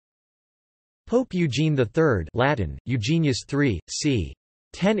Pope Eugene III Latin, Eugenius III, c.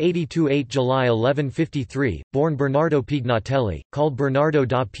 1082–8 July 1153, born Bernardo Pignatelli, called Bernardo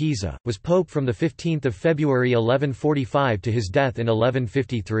da Pisa, was pope from 15 February 1145 to his death in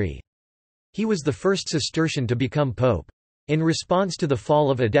 1153. He was the first Cistercian to become pope. In response to the fall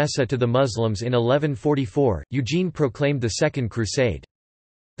of Edessa to the Muslims in 1144, Eugene proclaimed the Second Crusade.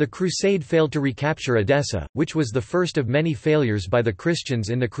 The crusade failed to recapture Edessa, which was the first of many failures by the Christians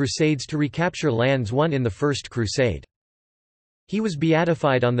in the Crusades to recapture lands won in the First Crusade. He was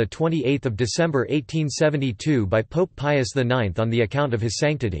beatified on 28 December 1872 by Pope Pius IX on the account of his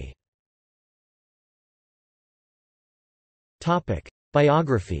sanctity.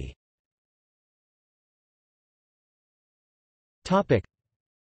 Biography.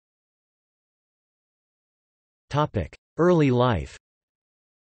 Early life.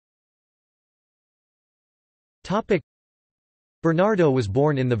 Bernardo was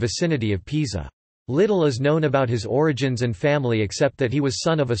born in the vicinity of Pisa. Little is known about his origins and family except that he was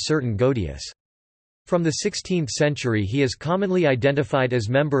son of a certain Godius. From the 16th century he is commonly identified as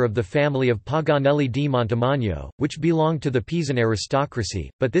member of the family of Paganelli di Montemagno, which belonged to the Pisan aristocracy,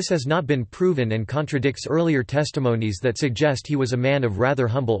 but this has not been proven and contradicts earlier testimonies that suggest he was a man of rather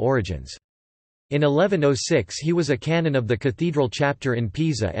humble origins. In 1106 he was a canon of the cathedral chapter in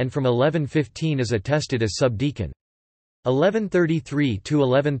Pisa and from 1115 is attested as subdeacon.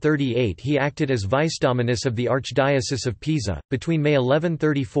 1133–1138 he acted as vice-dominus of the Archdiocese of Pisa. Between May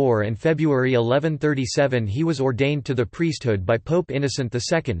 1134 and February 1137 he was ordained to the priesthood by Pope Innocent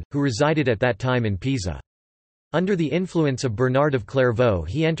II, who resided at that time in Pisa. Under the influence of Bernard of Clairvaux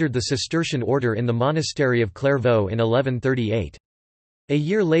he entered the Cistercian order in the monastery of Clairvaux in 1138. A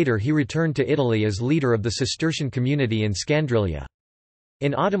year later he returned to Italy as leader of the Cistercian community in Scandrilia.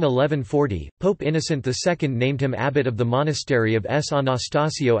 In autumn 1140, Pope Innocent II named him abbot of the monastery of S.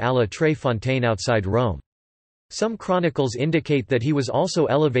 Anastasio alla Tre Fontane outside Rome. Some chronicles indicate that he was also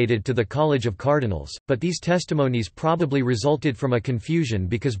elevated to the College of Cardinals, but these testimonies probably resulted from a confusion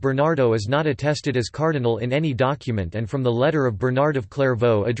because Bernardo is not attested as cardinal in any document, and from the letter of Bernard of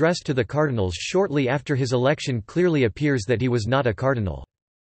Clairvaux addressed to the cardinals shortly after his election clearly appears that he was not a cardinal.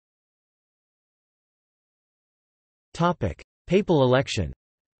 Papal election.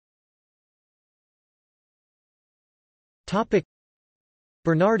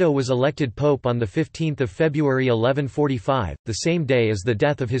 Bernardo was elected pope on 15 February 1145, the same day as the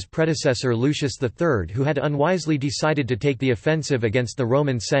death of his predecessor Lucius III, who had unwisely decided to take the offensive against the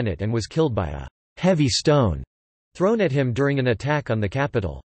Roman Senate and was killed by a heavy stone thrown at him during an attack on the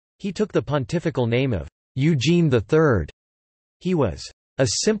capital. He took the pontifical name of Eugene III. He was a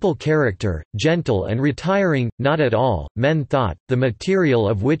simple character, gentle and retiring, not at all, men thought, the material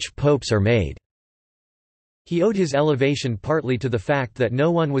of which popes are made. He owed his elevation partly to the fact that no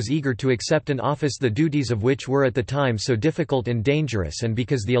one was eager to accept an office the duties of which were at the time so difficult and dangerous, and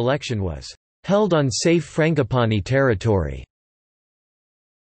because the election was held on safe Frangipani territory.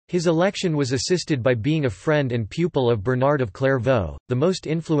 His election was assisted by being a friend and pupil of Bernard of Clairvaux, the most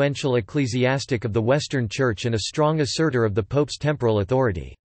influential ecclesiastic of the Western Church and a strong asserter of the Pope's temporal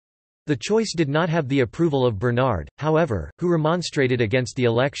authority. The choice did not have the approval of Bernard, however, who remonstrated against the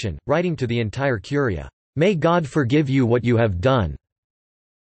election, writing to the entire Curia, "May God forgive you what you have done.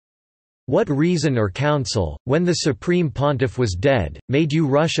 What reason or counsel, when the Supreme Pontiff was dead, made you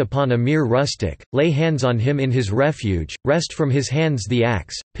rush upon a mere rustic, lay hands on him in his refuge, wrest from his hands the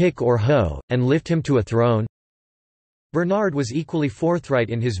axe, pick or hoe, and lift him to a throne?" Bernard was equally forthright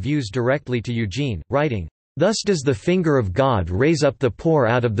in his views directly to Eugene, writing, "Thus does the finger of God raise up the poor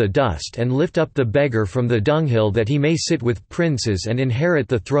out of the dust and lift up the beggar from the dunghill that he may sit with princes and inherit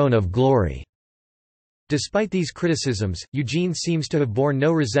the throne of glory." Despite these criticisms, Eugene seems to have borne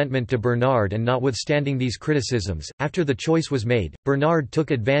no resentment to Bernard, and notwithstanding these criticisms, after the choice was made, Bernard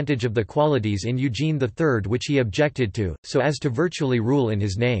took advantage of the qualities in Eugene III which he objected to, so as to virtually rule in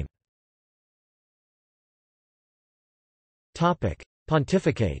his name.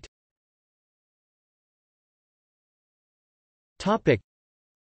 Pontificate.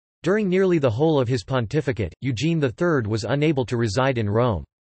 During nearly the whole of his pontificate, Eugene III was unable to reside in Rome.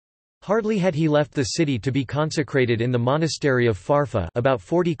 Hardly had he left the city to be consecrated in the monastery of Farfa, about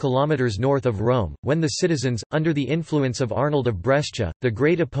 40 kilometers north of Rome, when the citizens, under the influence of Arnold of Brescia, the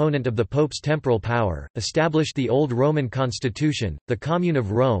great opponent of the Pope's temporal power, established the old Roman constitution, the Commune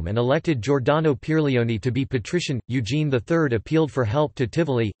of Rome, and elected Giordano Pierleoni to be patrician. Eugene III appealed for help to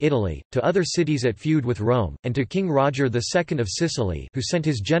Tivoli, Italy, to other cities at feud with Rome, and to King Roger II of Sicily, who sent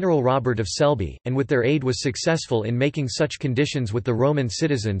his general Robert of Selby, and with their aid was successful in making such conditions with the Roman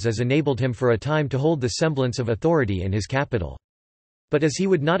citizens as enabled him for a time to hold the semblance of authority in his capital. But as he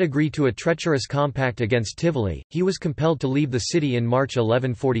would not agree to a treacherous compact against Tivoli, he was compelled to leave the city in March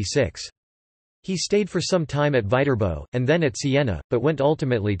 1146. He stayed for some time at Viterbo, and then at Siena, but went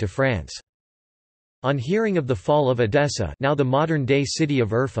ultimately to France. On hearing of the fall of Edessa, now the modern-day city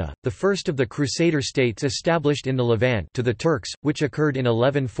of Urfa, the first of the Crusader states established in the Levant to the Turks, which occurred in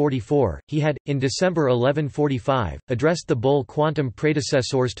 1144, he had, in December 1145, addressed the bull Quantum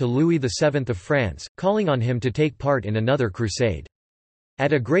Predecessors to Louis VII of France, calling on him to take part in another crusade.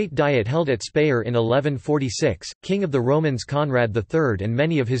 At a great diet held at Speyer in 1146, King of the Romans Conrad III and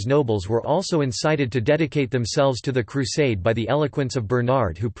many of his nobles were also incited to dedicate themselves to the crusade by the eloquence of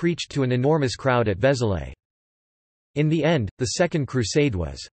Bernard, who preached to an enormous crowd at Vézelay. In the end, the Second Crusade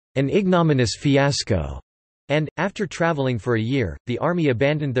was an ignominious fiasco, and, after travelling for a year, the army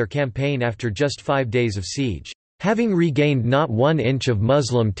abandoned their campaign after just 5 days of siege, having regained not 1 inch of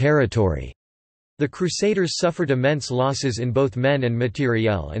Muslim territory. The Crusaders suffered immense losses in both men and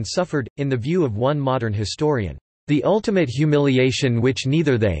materiel and suffered, in the view of one modern historian, the ultimate humiliation which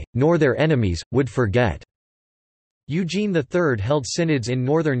neither they, nor their enemies, would forget. Eugene III held synods in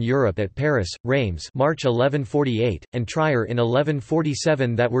northern Europe at Paris, Reims March 1148, and Trier in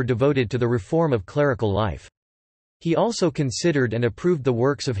 1147 that were devoted to the reform of clerical life. He also considered and approved the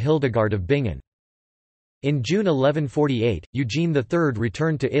works of Hildegard of Bingen. In June 1148, Eugene III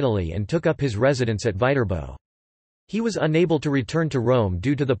returned to Italy and took up his residence at Viterbo. He was unable to return to Rome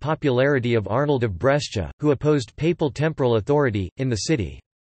due to the popularity of Arnold of Brescia, who opposed papal temporal authority, in the city.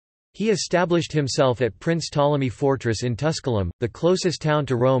 He established himself at Prince Ptolemy Fortress in Tusculum, the closest town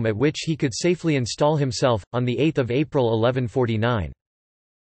to Rome at which he could safely install himself, on 8 April 1149.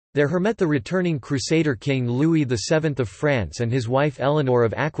 There he met the returning Crusader king Louis VII of France and his wife Eleanor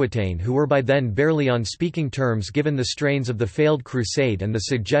of Aquitaine, who were by then barely on speaking terms given the strains of the failed crusade and the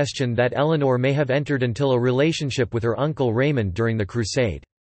suggestion that Eleanor may have entered into a relationship with her uncle Raymond during the crusade.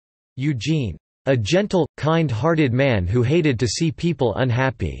 Eugene, a gentle, kind-hearted man who hated to see people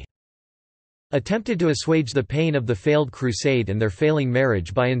unhappy, attempted to assuage the pain of the failed crusade and their failing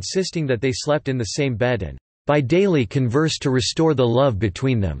marriage by insisting that they slept in the same bed and by daily converse to restore the love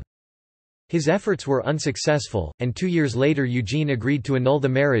between them. His efforts were unsuccessful, and 2 years later Eugene agreed to annul the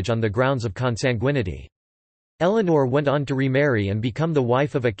marriage on the grounds of consanguinity. Eleanor went on to remarry and become the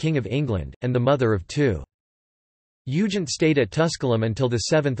wife of a king of England, and the mother of 2. Eugene stayed at Tusculum until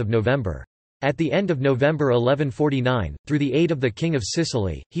 7 November. At the end of November 1149, through the aid of the King of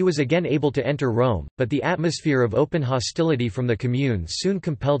Sicily, he was again able to enter Rome, but the atmosphere of open hostility from the communes soon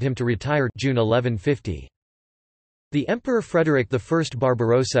compelled him to retire June 1150. The Emperor Frederick I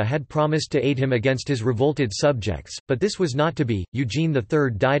Barbarossa had promised to aid him against his revolted subjects, but this was not to be. Eugene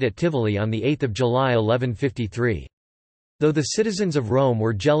III died at Tivoli on 8 July 1153. Though the citizens of Rome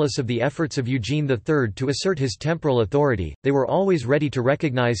were jealous of the efforts of Eugene III to assert his temporal authority, they were always ready to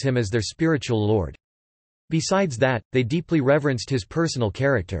recognize him as their spiritual lord. Besides that, they deeply reverenced his personal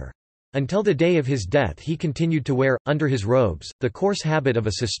character. Until the day of his death he continued to wear, under his robes, the coarse habit of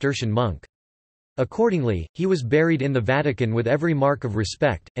a Cistercian monk. Accordingly, he was buried in the Vatican with every mark of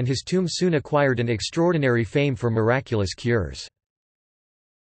respect, and his tomb soon acquired an extraordinary fame for miraculous cures.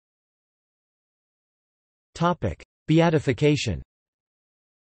 Beatification.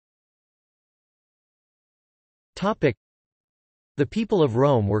 The people of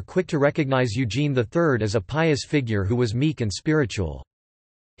Rome were quick to recognize Eugene III as a pious figure who was meek and spiritual.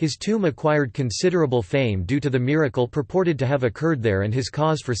 His tomb acquired considerable fame due to the miracle purported to have occurred there, and his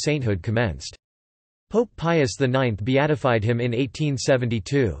cause for sainthood commenced. Pope Pius IX beatified him in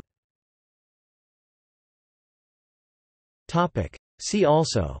 1872. See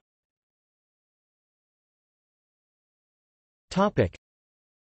also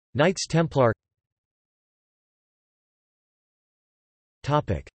Knights Templar.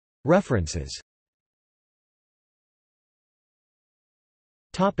 References.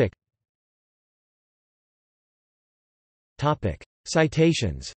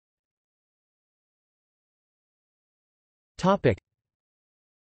 Citations.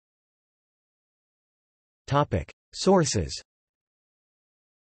 Sources.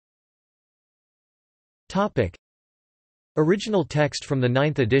 Original text from the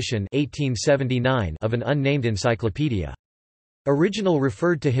 9th edition 1879 of an unnamed encyclopedia. Original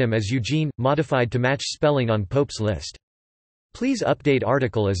referred to him as Eugene, modified to match spelling on Pope's list. Please update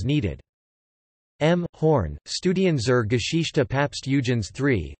article as needed. M. Horn, Studien zur Geschichte Papst Eugens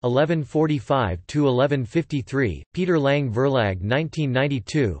III, 1145–1153, Peter Lang Verlag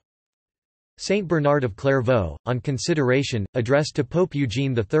 1992. Saint Bernard of Clairvaux, on consideration, addressed to Pope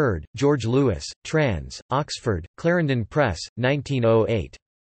Eugene III, George Lewis, trans. Oxford, Clarendon Press, 1908.